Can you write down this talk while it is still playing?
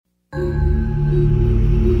Are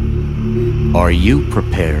you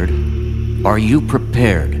prepared? Are you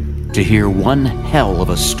prepared to hear one hell of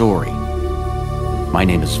a story? My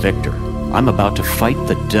name is Victor. I'm about to fight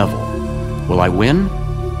the devil. Will I win?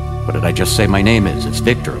 What did I just say my name is? It's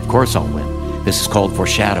Victor. Of course I'll win. This is called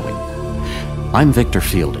foreshadowing. I'm Victor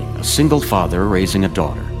Fielding, a single father raising a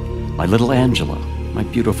daughter. My little Angela, my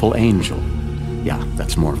beautiful angel. Yeah,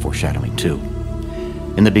 that's more foreshadowing too.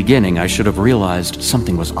 In the beginning, I should have realized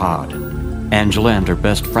something was odd. Angela and her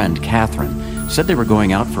best friend, Catherine, said they were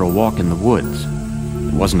going out for a walk in the woods.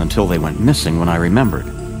 It wasn't until they went missing when I remembered.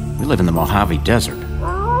 We live in the Mojave Desert.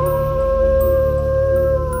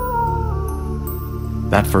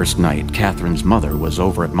 That first night, Catherine's mother was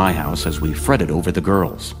over at my house as we fretted over the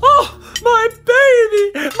girls. Oh, my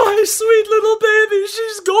baby! My sweet little baby!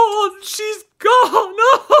 She's gone! She's gone!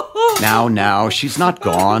 Oh. Now, she's not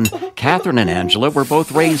gone. Catherine and Angela were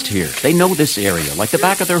both raised here. They know this area like the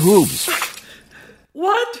back of their hooves.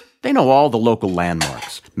 What? They know all the local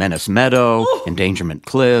landmarks. Menace Meadow, Endangerment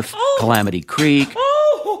Cliff, Calamity Creek,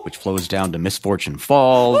 which flows down to Misfortune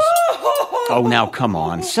Falls. Oh, now come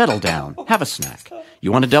on, settle down. Have a snack.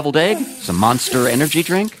 You want a deviled egg? Some Monster energy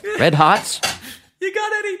drink? Red Hots? You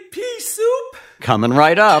got any pea soup? Coming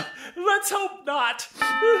right up. Let's hope not.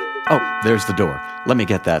 Oh, there's the door. Let me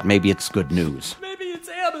get that. Maybe it's good news. Maybe it's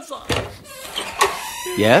Amazon.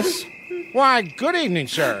 Yes? Why, good evening,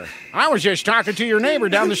 sir. I was just talking to your neighbor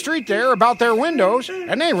down the street there about their windows,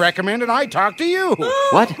 and they recommended I talk to you.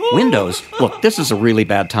 What? Windows? Look, this is a really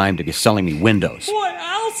bad time to be selling me windows. Boy,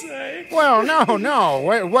 I'll say. Well,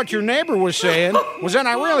 no. What your neighbor was saying was that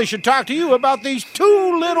I really should talk to you about these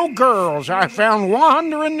two little girls I found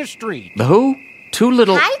wandering the street. The who? Two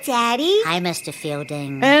little... Hi, Daddy. Hi, Mr.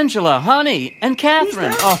 Fielding. Angela, honey, and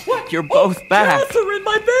Catherine. Oh, you're both back. Catherine,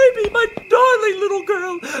 my baby, my darling little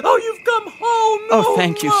girl. Oh, you've come home. Oh,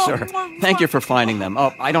 thank you, sir. Thank you for finding them.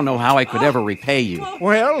 Oh, I don't know how I could ever repay you.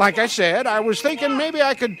 Well, like I said, I was thinking maybe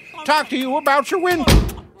I could talk to you about your window.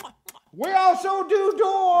 We also do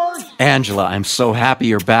doors. Angela, I'm so happy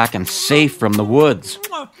you're back and safe from the woods.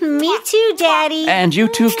 Me too, Daddy. And you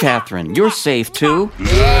too, Catherine. You're safe, too.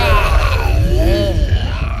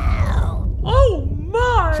 Oh,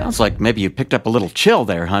 my. Sounds like maybe you picked up a little chill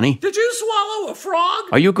there, honey. Did you swallow a frog?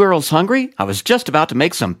 Are you girls hungry? I was just about to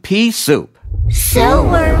make some pea soup. So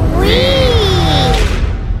were we.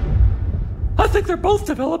 I think they're both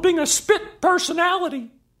developing a spit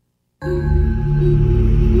personality.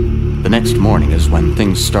 The next morning is when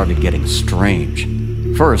things started getting strange.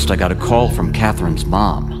 First, I got a call from Catherine's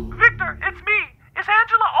mom. Victor, it's me. Is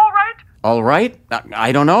Angela all right? All right?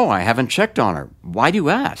 I don't know. I haven't checked on her. Why do you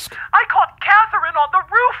ask? I caught Catherine on the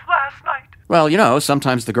roof last night. Well, you know,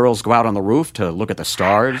 sometimes the girls go out on the roof to look at the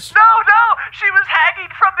stars. No, she was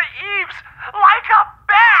hanging from the eaves like a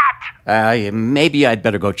bat. Maybe I'd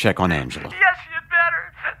better go check on Angela. Yes, you'd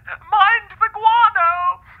better. Mind the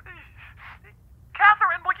guano.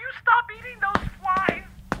 Catherine, will you stop eating those flies?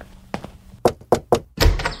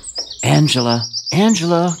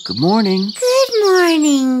 Angela, good morning. Good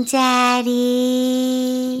morning,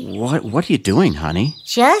 Daddy. What are you doing, honey?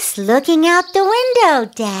 Just looking out the window,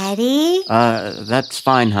 Daddy. That's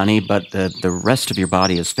fine, honey, but the rest of your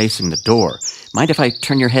body is facing the door. Mind if I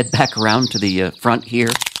turn your head back around to the front here?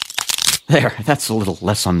 There, that's a little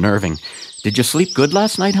less unnerving. Did you sleep good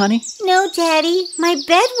last night, honey? No, Daddy. My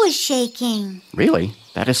bed was shaking. Really?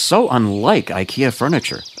 That is so unlike IKEA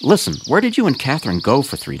furniture. Listen, where did you and Catherine go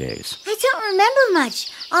for 3 days? I don't remember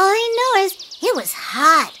much. All I know is it was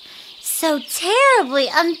hot. So terribly,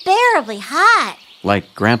 unbearably hot.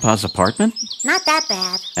 Like Grandpa's apartment? Not that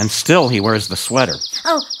bad. And still he wears the sweater.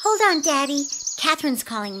 Oh, hold on, Daddy. Catherine's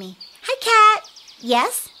calling me. Hi, Cat.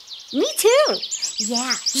 Yes? Me too.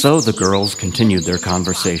 Yeah. So the girls continued their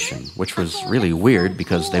conversation, which was really weird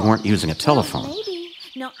because they weren't using a telephone. Maybe.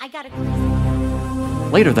 No, I got a...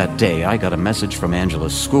 Later that day, I got a message from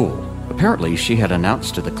Angela's school. Apparently, she had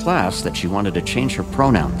announced to the class that she wanted to change her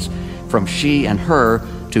pronouns from she and her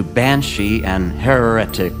to banshee and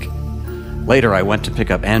heretic. Later, I went to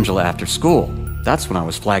pick up Angela after school. That's when I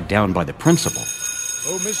was flagged down by the principal.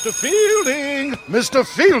 Oh, Mr. Fielding! Mr.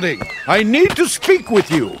 Fielding! I need to speak with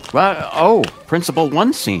you. Principal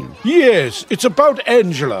One Scene. Yes, it's about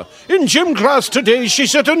Angela. In gym class today, she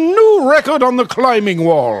set a new record on the climbing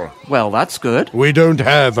wall. Well, that's good. We don't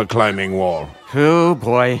have a climbing wall. Oh,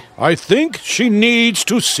 boy. I think she needs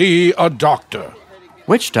to see a doctor.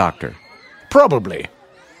 Which doctor? Probably.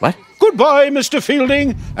 What? Goodbye, Mr.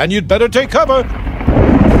 Fielding, and you'd better take cover.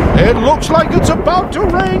 It looks like it's about to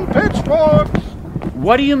rain pitchforks.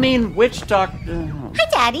 What do you mean, which doctor? Hi,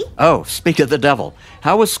 Daddy. Oh, speak of the devil.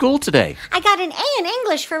 How was school today? I got an A in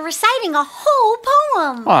English for reciting a whole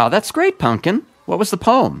poem. Wow, that's great, Pumpkin. What was the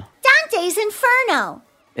poem? Dante's Inferno.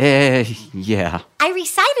 Yeah. I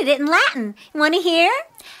recited it in Latin. Want to hear?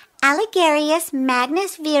 Allegarius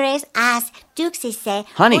magnus vires as duxice.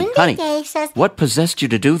 Honey, Says, what possessed you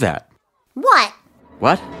to do that? what?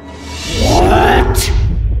 What?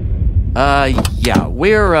 Yeah,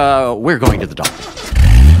 we're going to the doctor.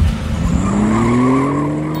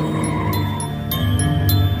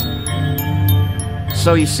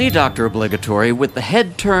 So you see, Dr. Obligatory, with the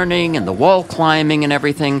head turning and the wall climbing and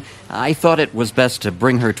everything, I thought it was best to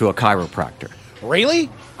bring her to a chiropractor. Really?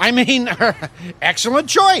 I mean, excellent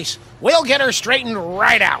choice. We'll get her straightened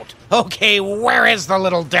right out. Okay, where is the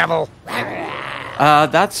little devil?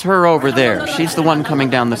 That's her over there. She's the one coming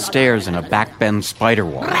down the stairs in a backbend spider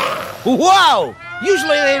walk. Whoa!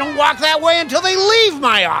 Usually they don't walk that way until they leave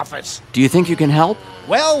my office. Do you think you can help?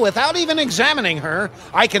 Well, without even examining her,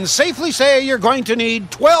 I can safely say you're going to need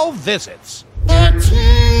 12 visits.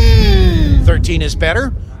 13. 13 is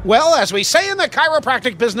better? Well, as we say in the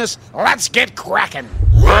chiropractic business, let's get cracking.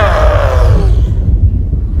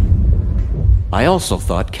 I also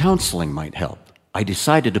thought counseling might help. I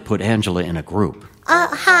decided to put Angela in a group.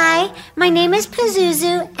 Hi, my name is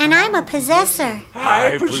Pazuzu, and I'm a possessor.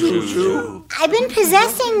 Hi, Pazuzu. I've been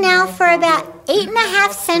possessing now for about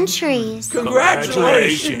 8.5 centuries.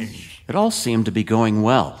 Congratulations. It all seemed to be going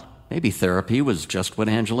well. Maybe therapy was just what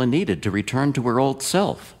Angela needed to return to her old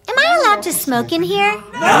self. Am I allowed to smoke in here?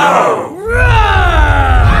 No!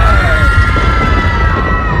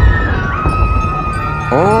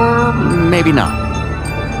 Or maybe not.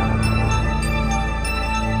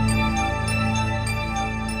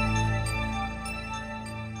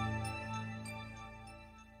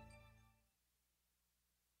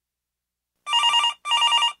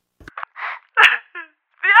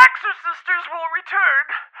 The Exorcisters will return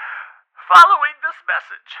following this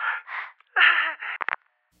message.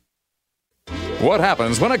 What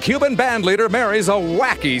happens when a Cuban band leader marries a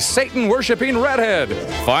wacky, Satan-worshipping redhead?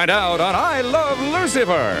 Find out on I Love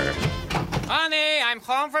Lucifer. Honey, I'm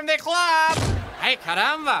home from the club. Hey,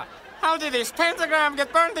 caramba. How did this pentagram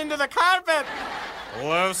get burned into the carpet?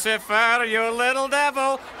 Lucifer, you little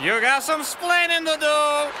devil. You got some splaining to do.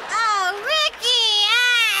 Oh, Ricky!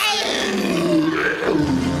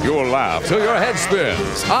 You'll laugh till your head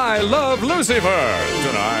spins. I Love Lucifer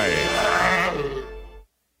tonight.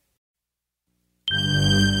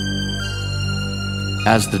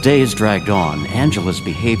 As the days dragged on, Angela's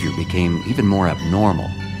behavior became even more abnormal.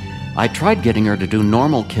 I tried getting her to do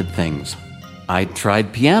normal kid things. I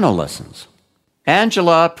tried piano lessons.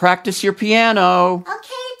 Angela, practice your piano.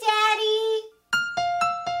 Okay, Daddy.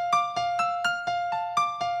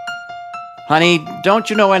 Honey, don't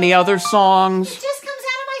you know any other songs? It just comes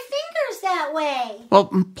out of my fingers that way. Well,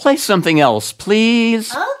 play something else,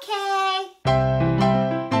 please. Okay.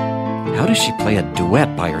 How does she play a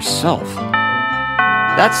duet by herself?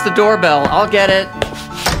 That's the doorbell. I'll get it.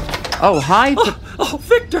 Oh, hi. Oh,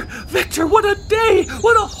 Victor, what a day!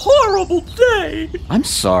 What a horrible day! I'm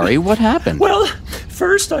sorry, what happened? Well,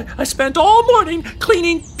 first I spent all morning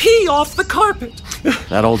cleaning pee off the carpet.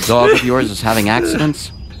 That old dog of yours is having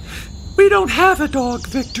accidents? We don't have a dog,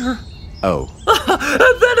 Victor. Oh.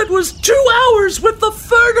 And then it was 2 hours with the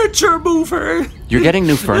furniture mover. You're getting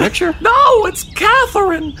new furniture? No, it's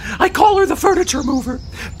Catherine. I call her the furniture mover.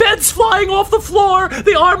 Beds flying off the floor,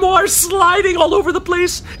 the armoire sliding all over the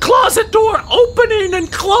place, closet door opening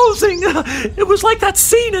and closing. It was like that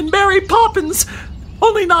scene in Mary Poppins,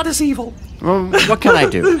 only not as evil. Well, what can I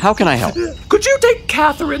do? How can I help? Could you take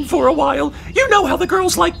Catherine for a while? You know how the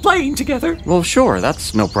girls like playing together. Well, sure,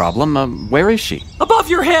 that's no problem. Where is she? Above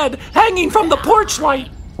your head, hanging from the porch light.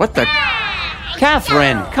 What the...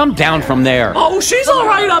 Catherine, come down from there. Oh, she's all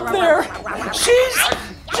right up there. She's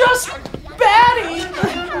just batty.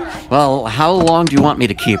 Well, how long do you want me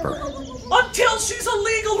to keep her? Until she's a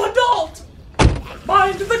legal adult.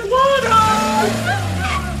 Mind the guano.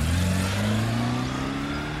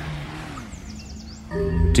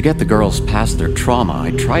 To get the girls past their trauma,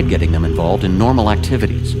 I tried getting them involved in normal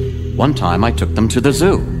activities. One time I took them to the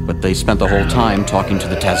zoo, but they spent the whole time talking to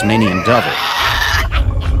the Tasmanian devil.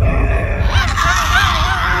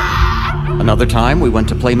 Another time we went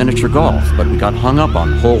to play miniature golf, but we got hung up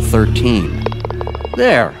on hole 13.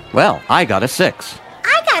 There, well, I got a 6.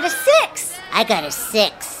 I got a 6. I got a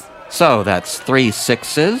 6. So that's 3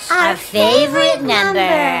 6s? Our favorite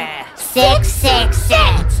number.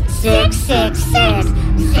 666. 666.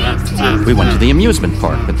 666. We went to the amusement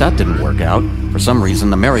park, but that didn't work out. For some reason,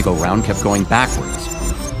 the merry-go-round kept going backwards.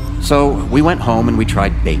 So we went home and we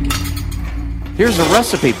tried baking. Here's a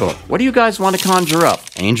recipe book. What do you guys want to conjure up?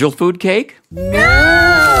 Angel food cake? No!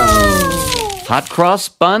 Hot cross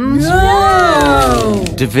buns? No!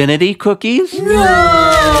 Divinity cookies?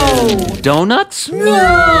 No! Donuts? No!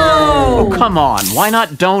 Oh, come on. Why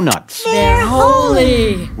not donuts? They're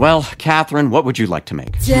holy. Well, Catherine, what would you like to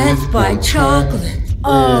make? Death by chocolate.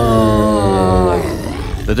 Oh.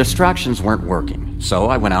 The distractions weren't working, so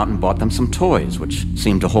I went out and bought them some toys, which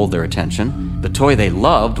seemed to hold their attention. The toy they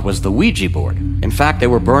loved was the Ouija board. In fact, they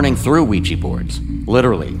were burning through Ouija boards.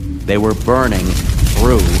 Literally, they were burning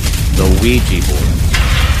through the Ouija board.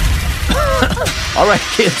 All right,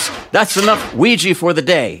 kids, that's enough Ouija for the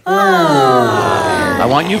day. I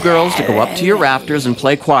want you girls to go up to your rafters and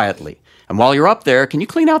play quietly. And while you're up there, can you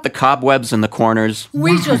clean out the cobwebs in the corners?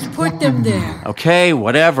 We just put them there. Okay,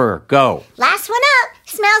 whatever. Go. Last one up.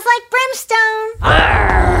 Smells like brimstone.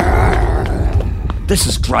 This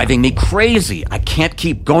is driving me crazy. I can't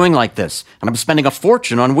keep going like this. And I'm spending a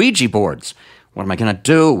fortune on Ouija boards. What am I going to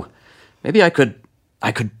do? Maybe I could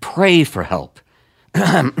pray for help.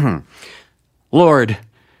 Lord,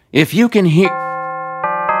 if you can hear...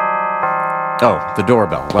 Oh, the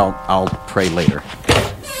doorbell. Well, I'll pray later.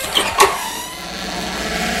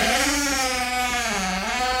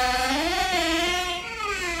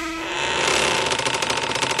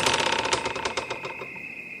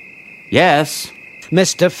 Yes.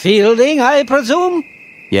 Mr. Fielding, I presume?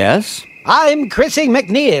 Yes? I'm Chrissy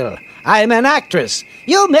McNeil. I'm an actress.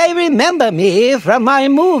 You may remember me from my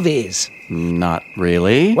movies. Not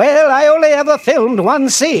really. Well, I only ever filmed one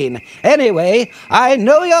scene. Anyway, I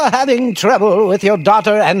know you're having trouble with your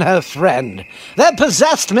daughter and her friend. They're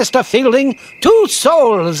possessed, Mr. Fielding. 2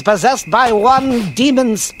 souls possessed by one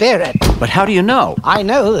demon spirit. But how do you know? I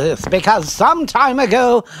know this because some time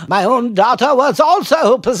ago, my own daughter was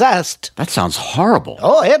also possessed. That sounds horrible.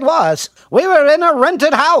 Oh, it was. We were in a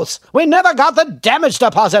rented house. We never got the damage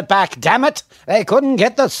deposit back, damn it. They couldn't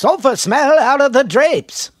get the sofa smell out of the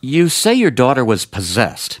drapes. You say your daughter was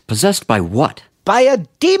possessed. Possessed by what? By a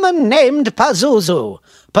demon named Pazuzu.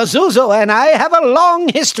 Pazuzu and I have a long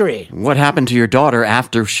history. What happened to your daughter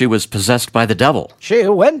after she was possessed by the devil? She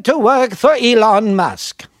went to work for Elon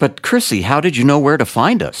Musk. But Chrissy, how did you know where to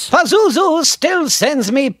find us? Pazuzu still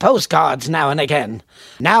sends me postcards now and again.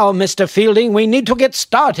 Now, Mr. Fielding, we need to get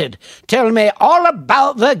started. Tell me all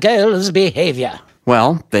about the girl's behavior.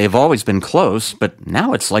 Well, they've always been close, but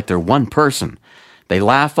now it's like they're one person. They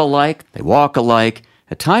laugh alike, they walk alike,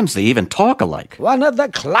 at times they even talk alike. One of the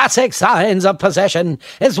classic signs of possession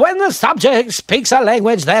is when the subject speaks a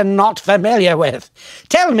language they're not familiar with.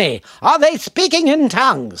 Tell me, are they speaking in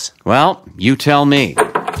tongues? Well, you tell me.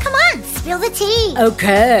 Come on, spill the tea.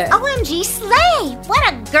 Okay. OMG Slay!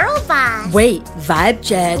 What a girl boss! Wait, vibe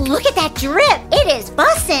check. Look at that drip. It is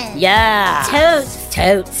bussin'. Yeah.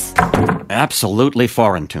 Totes. Absolutely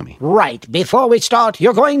foreign to me. Right. Before we start,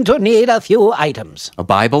 you're going to need a few items. A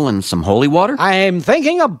Bible and some holy water? I'm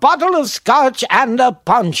thinking a bottle of scotch and a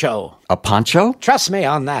poncho. A poncho? Trust me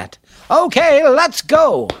on that. Okay, let's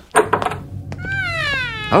go.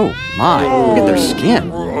 Oh, my. Look at their skin.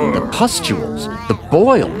 The pustules, the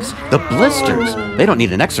boils, the blisters. They don't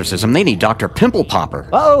need an exorcism. They need Dr. Pimple Popper.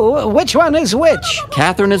 Oh, which one is which?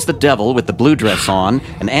 Catherine is the devil with the blue dress on,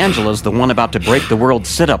 and Angela's the one about to break the world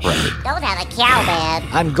sit-up record. Don't have a cowbell.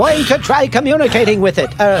 I'm going to try communicating with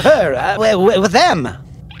it. With them.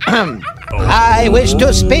 I wish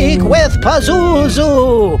to speak with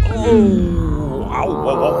Pazuzu.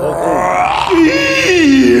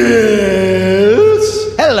 Yes?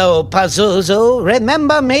 Hello, Pazuzu.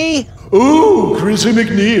 Remember me? Oh, Chrissy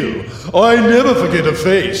McNeil. I never forget a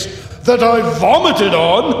face that I vomited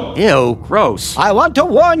on. Ew, gross. I want to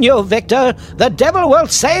warn you, Victor. The devil will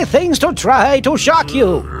say things to try to shock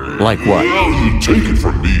you. Like what? Take it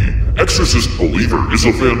from me. Exorcist Believer is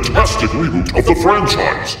a fantastic reboot of the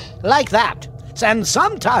franchise. Like that. And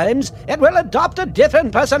sometimes it will adopt a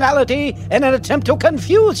different personality in an attempt to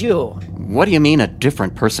confuse you. What do you mean, a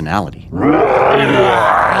different personality?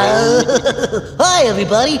 Hi,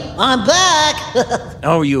 everybody. I'm back.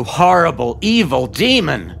 Oh, you horrible, evil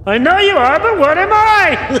demon. I know you are, but what am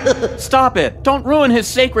I? Stop it. Don't ruin his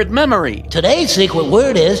sacred memory. Today's secret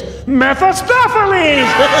word is Mephistopheles!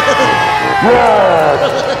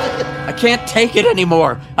 I can't take it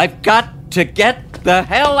anymore. I've got to get the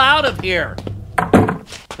hell out of here.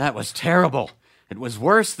 That was terrible. It was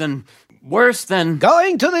worse than...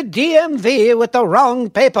 Going to the DMV with the wrong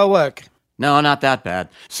paperwork. No, not that bad.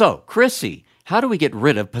 So, Chrissy, how do we get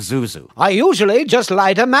rid of Pazuzu? I usually just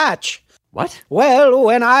light a match. What? Well,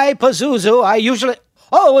 when I Pazuzu, I usually...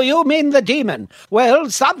 Oh, you mean the demon. Well,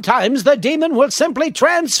 sometimes the demon will simply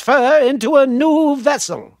transfer into a new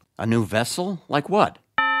vessel. A new vessel? Like what?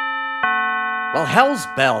 Well, hell's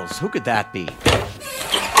bells. Who could that be?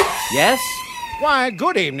 Yes? Why,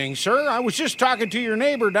 good evening, sir. I was just talking to your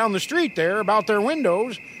neighbor down the street there about their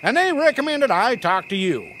windows, and they recommended I talk to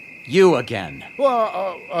you. You again.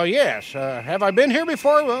 Well, yes. Have I been here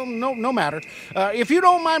before? Well, no matter. If you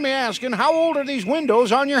don't mind me asking, how old are these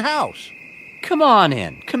windows on your house? Come on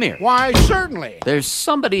in. Come here. Why, certainly. There's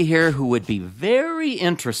somebody here who would be very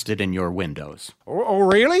interested in your windows. Oh,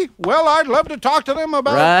 really? Well, I'd love to talk to them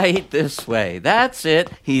about... Right this way. That's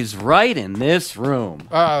it. He's right in this room.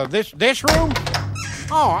 This room?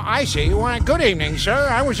 Oh, I see. Why, good evening, sir.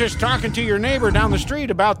 I was just talking to your neighbor down the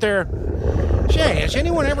street about their... Say, has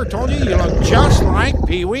anyone ever told you you look just like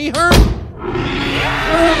Pee Wee Herman?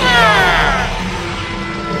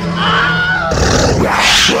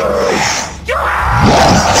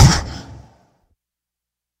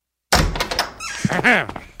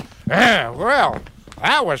 Well,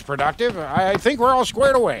 that was productive. I think we're all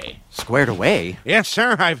squared away. Squared away? Yes,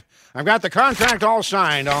 sir. I've got the contract all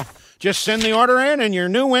signed. I'll just send the order in, and your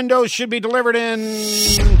new windows should be delivered in...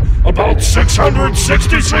 about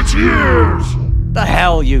 666 years! The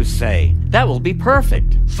hell you say? That will be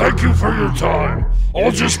perfect. Thank you for your time.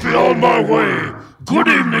 I'll just be on my way. Good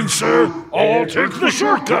evening, sir. I'll take the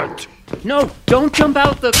shortcut. No, don't jump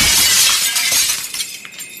out the...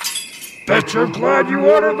 Bet you're glad you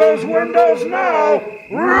ordered those windows now.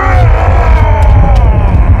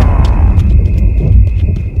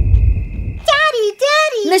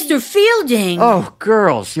 Daddy! Mr. Fielding! Oh,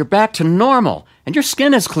 girls, you're back to normal, and your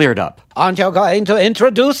skin has cleared up. Aren't you going to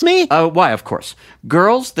introduce me? Why, of course.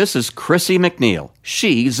 Girls, this is Chrissy McNeil.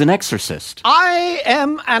 She's an exorcist. I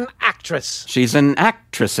am an actress. She's an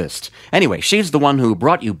actressist. Anyway, she's the one who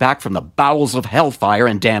brought you back from the bowels of hellfire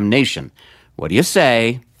and damnation. What do you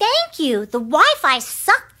say? Thank you. The Wi-Fi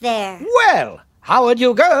sucked there. Well, how would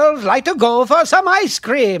you girls like to go for some ice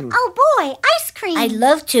cream? Oh, boy, ice cream. I'd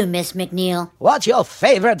love to, Miss McNeil. What's your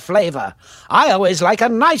favorite flavor? I always like a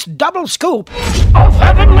nice double scoop of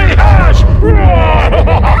heavenly hash!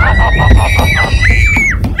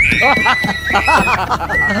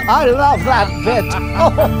 I love that bit.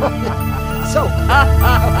 Oh, so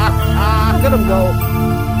let him go.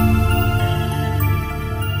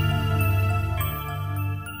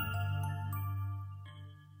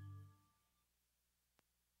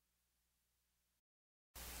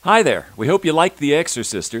 Hi there. We hope you liked The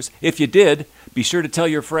Exorcisters. If you did, be sure to tell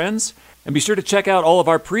your friends, and be sure to check out all of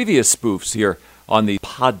our previous spoofs here on the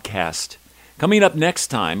podcast. Coming up next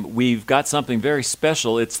time, we've got something very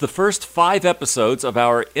special. It's the first 5 episodes of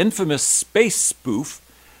our infamous space spoof,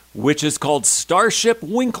 which is called Starship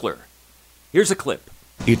Winkler. Here's a clip.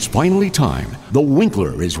 It's finally time. The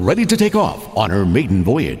Winkler is ready to take off on her maiden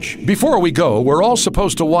voyage. Before we go, we're all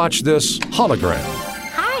supposed to watch this hologram.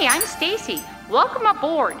 Hi, I'm Stacy. Welcome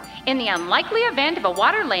aboard. In the unlikely event of a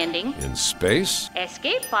water landing... In space?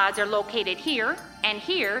 Escape pods are located here, and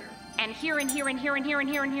here, and here, and here, and here, and here, and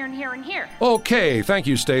here, and here, and here, and here. Okay, thank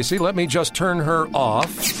you, Stacy. Let me just turn her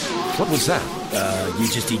off. What was that? You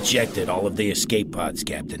just ejected all of the escape pods,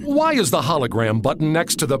 Captain. Why is the hologram button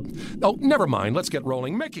next to the... Oh, never mind. Let's get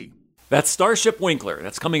rolling. Mickey. That's Starship Winkler.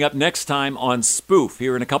 That's coming up next time on Spoof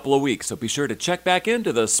here in a couple of weeks, so be sure to check back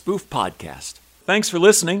into the Spoof podcast. Thanks for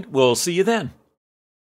listening. We'll see you then.